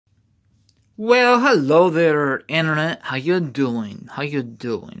Well, hello there, internet. How you doing?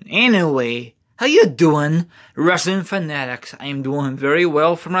 Anyway, how you doing, wrestling fanatics? I am doing very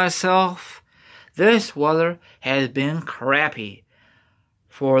well for myself. This weather has been crappy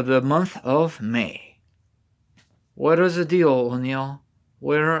for the month of May. What is the deal, O'Neil?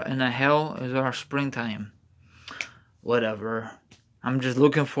 Where in the hell is our springtime? Whatever. I'm just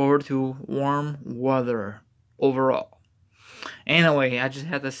looking forward to warm weather overall. Anyway, I just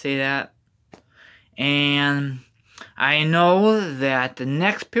had to say that. And I know that the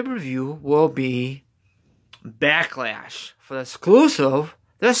next pay-per-view will be Backlash for the exclusive,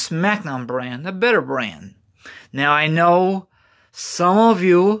 the SmackDown brand, the better brand. Now, I know some of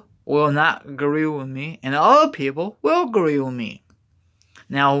you will not agree with me, and other people will agree with me.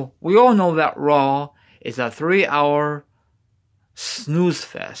 Now, we all know that Raw is a 3-hour snooze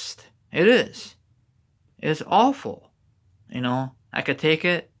fest. It is. It's awful. You know, I could take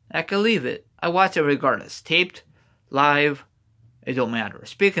it, I could leave it. I watch it regardless. Taped, live, it don't matter.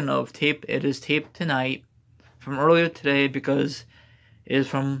 Speaking of tape, it is taped tonight from earlier today because it is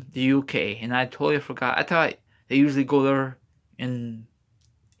from the UK. And I totally forgot. I thought they usually go there in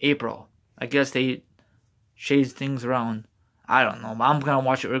April. I guess they changed things around. I don't know. But I'm going to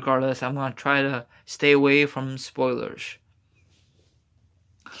watch it regardless. I'm going to try to stay away from spoilers.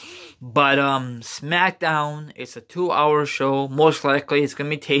 But SmackDown, it's a 2-hour show. Most likely it's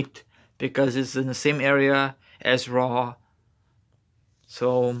going to be taped because it's in the same area as Raw.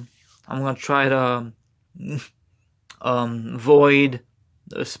 So I'm going to try to avoid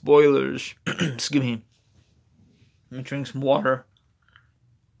the spoilers. Excuse me. Let me drink some water.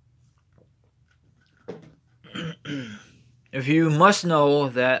 If you must know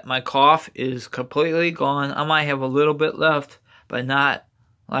that my cough is completely gone. I might have a little bit left, but not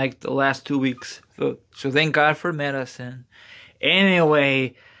like the last 2 weeks. So thank God for medicine.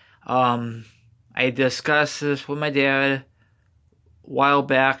 Anyway, I discussed this with my dad a while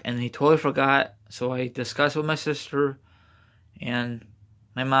back, and he totally forgot. So I discussed with my sister and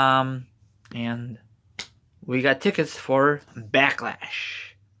my mom, and we got tickets for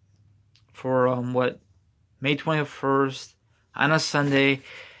Backlash for May 21st on a Sunday.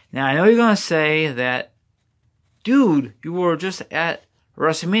 Now I know you're gonna say that, dude, you were just at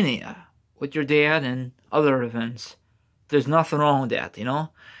WrestleMania with your dad and other events. There's nothing wrong with that, you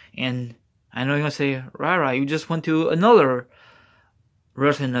know? And I know you're going to say, right, you just went to another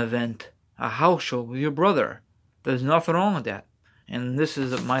wrestling event, a house show with your brother. There's nothing wrong with that. And this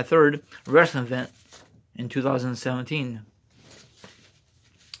is my third wrestling event in 2017.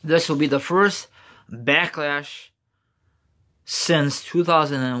 This will be the first Backlash since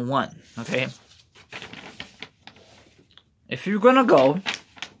 2001, okay? If you're going to go,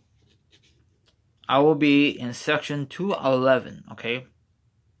 I will be in section 211, okay?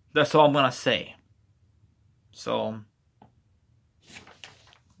 That's all I'm going to say. So,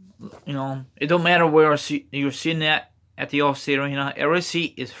 you know, it don't matter where you're sitting at the Allstate Arena. Every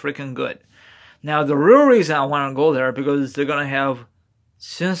seat is freaking good. Now, the real reason I want to go there because they're going to have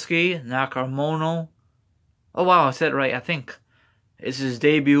Shinsuke Nakamura. Oh, wow, I said it right, I think. It's his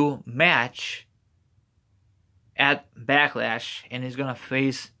debut match at Backlash, and he's going to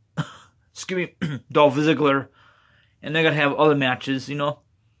face Dolph Ziggler, and they're going to have other matches, you know.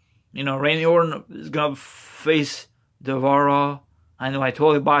 You know, Randy Orton is going to face Devara. I know I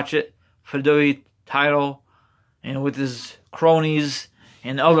totally botched it for the WWE title, and with his cronies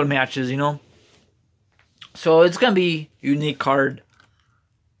and other matches, you know. So it's going to be a unique card.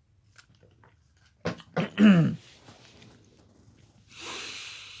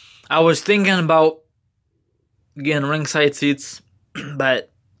 I was thinking about getting ringside seats,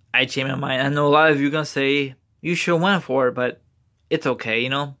 but I changed my mind. I know a lot of you are going to say, you should have went for it, but it's okay, you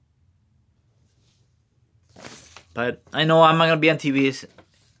know. But I know I'm not going to be on TV.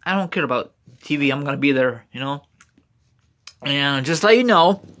 I don't care about TV. I'm going to be there, you know. And just let you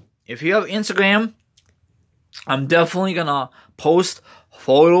know, if you have Instagram, I'm definitely going to post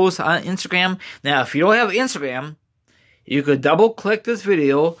photos on Instagram. Now, if you don't have Instagram, you could double click this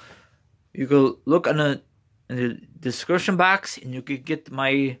video. You could look in the description box, and you could get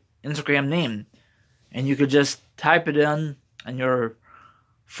my Instagram name. And you could just type it in on your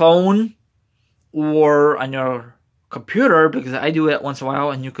phone or on your computer, because I do it once in a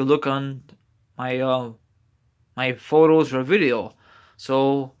while, and you could look on my my photos or video.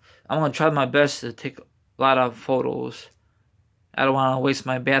 So I'm going to try my best to take a lot of photos. I don't want to waste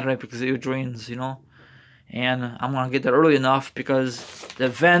my battery because of your drains, you know. And I'm going to get there early enough because the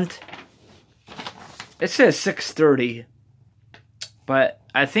event, it says 6:30. But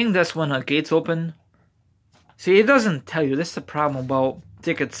I think that's when the gates open. See, it doesn't tell you. That's the problem about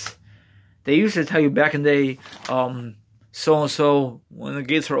tickets. they used to tell you back in the day, so and so when the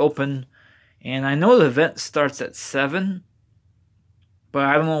gates are open, and I know the event starts at 7, but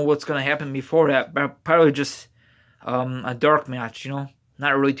I don't know what's gonna happen before that. But probably just a dark match, you know.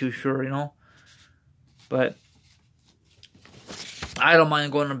 Not really too sure, you know. But I don't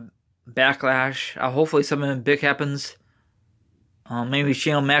mind going to Backlash. Hopefully something big happens. Maybe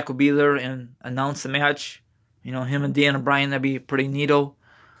Shane O'Mac will be there and announce the match. You know, him and Dan O'Brien, that'd be pretty neato.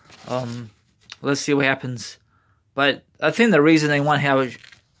 Let's see what happens. But I think the reason they want to have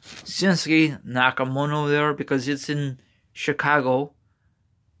Shinsuke Nakamura there because it's in Chicago.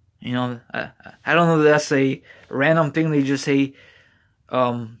 You know, I don't know if that's a random thing. They just say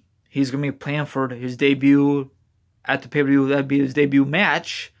he's going to be playing for his debut at the pay-per-view. That'd be his debut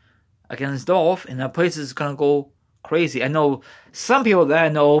match against Dolph, and that place is going to go crazy. I know some people that I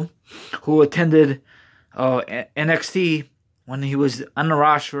know who attended NXT when he was on the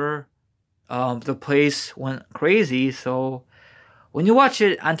roster. The place went crazy. So when you watch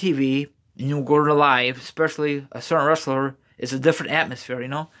it on TV and you go to live, especially a certain wrestler, it's a different atmosphere, you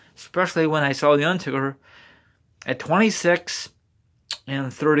know. Especially when I saw The Undertaker at 26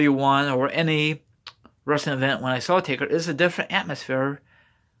 and 31, or any wrestling event, when I saw Taker, it's a different atmosphere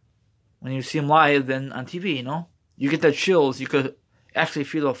when you see him live than on TV, you know. You get the chills. You could actually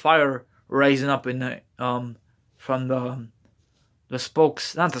feel the fire rising up in the from the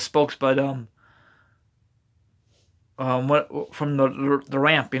spokes, not the spokes, but from the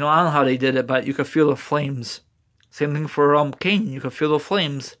ramp. You know, I don't know how they did it, but you could feel the flames. Same thing for Kane. You could feel the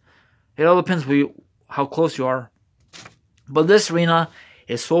flames. It all depends how close you are. But this arena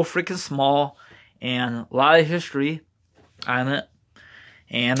is so freaking small, and a lot of history on it.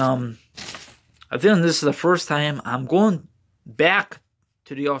 And I think this is the first time I'm going back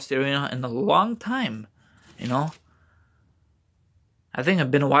to the Allstate Arena in a long time. You know, I think it's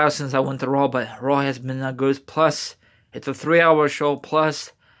been a while since I went to Raw, but Raw has been that good. Plus, it's a 3-hour show.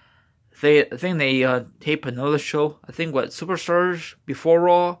 Plus, I think they tape another show. I think Superstars before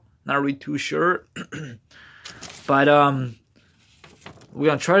Raw. Not really too sure. But we're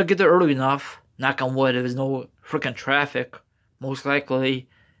gonna try to get there early enough. Knock on wood. If there's no freaking traffic, most likely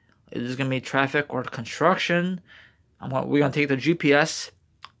there's gonna be traffic or construction. We're gonna take the GPS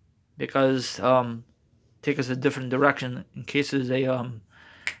because take us a different direction in case there's a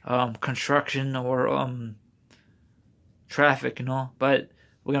construction or traffic, you know. But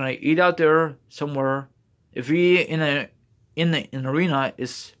we're gonna eat out there somewhere. If we in an arena,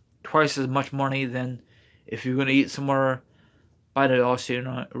 it's twice as much money than if you're gonna eat somewhere by the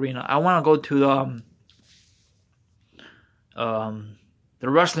Allstate Arena. I want to go to the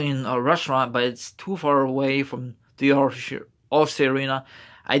wrestling restaurant, but it's too far away from the Allstate Arena.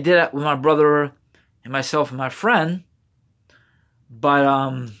 I did it with my brother and myself and my friend,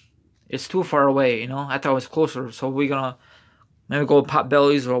 but it's too far away, you know. I thought it was closer, so we're gonna maybe go to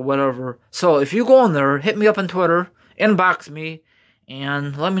Potbelly's or whatever. So if you go in there, hit me up on Twitter, inbox me,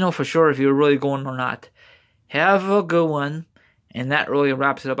 and let me know for sure if you're really going or not. Have a good one. And that really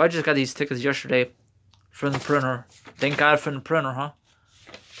wraps it up. I just got these tickets yesterday from the printer. Thank God for the printer, huh?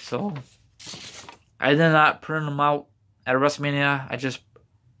 So, I did not print them out at WrestleMania. I just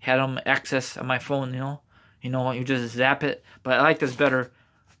had them access on my phone, you know. You know, you just zap it. But I like this better.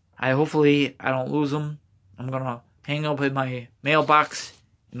 Hopefully I don't lose them. I'm going to hang up in my mailbox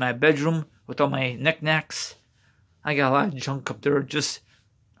in my bedroom with all my knickknacks. I got a lot of junk up there. Just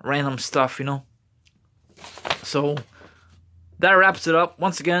random stuff, you know. So, that wraps it up.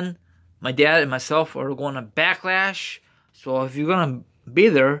 Once again, my dad and myself are going to Backlash. So if you're going to be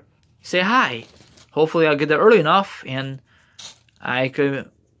there, say hi. Hopefully I'll get there early enough and I could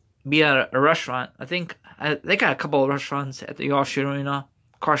be at a restaurant. I think they got a couple of restaurants at the Allstate Arena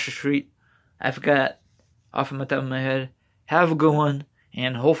across the street. I forgot off the top of my head. Have a good one,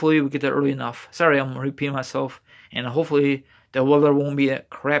 and hopefully we get there early enough. Sorry, I'm repeating myself. And hopefully the weather won't be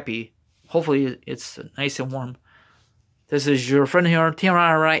that crappy. Hopefully it's nice and warm. This is your friend here,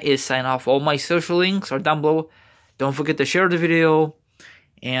 TMRI is signing off. All my social links are down below. Don't forget to share the video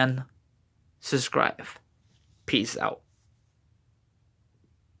and subscribe. Peace out.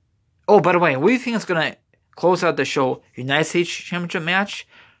 Oh, by the way, what do you think is going to close out the show? United States Championship match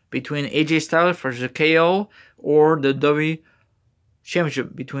between AJ Styles versus KO, or the W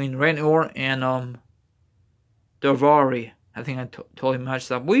Championship between Randy Orton and Daivari? I think I totally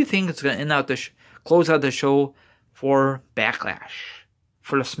matched up. What do you think is going to end out close out the show for Backlash,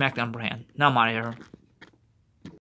 for the SmackDown brand? Now I'm out of here.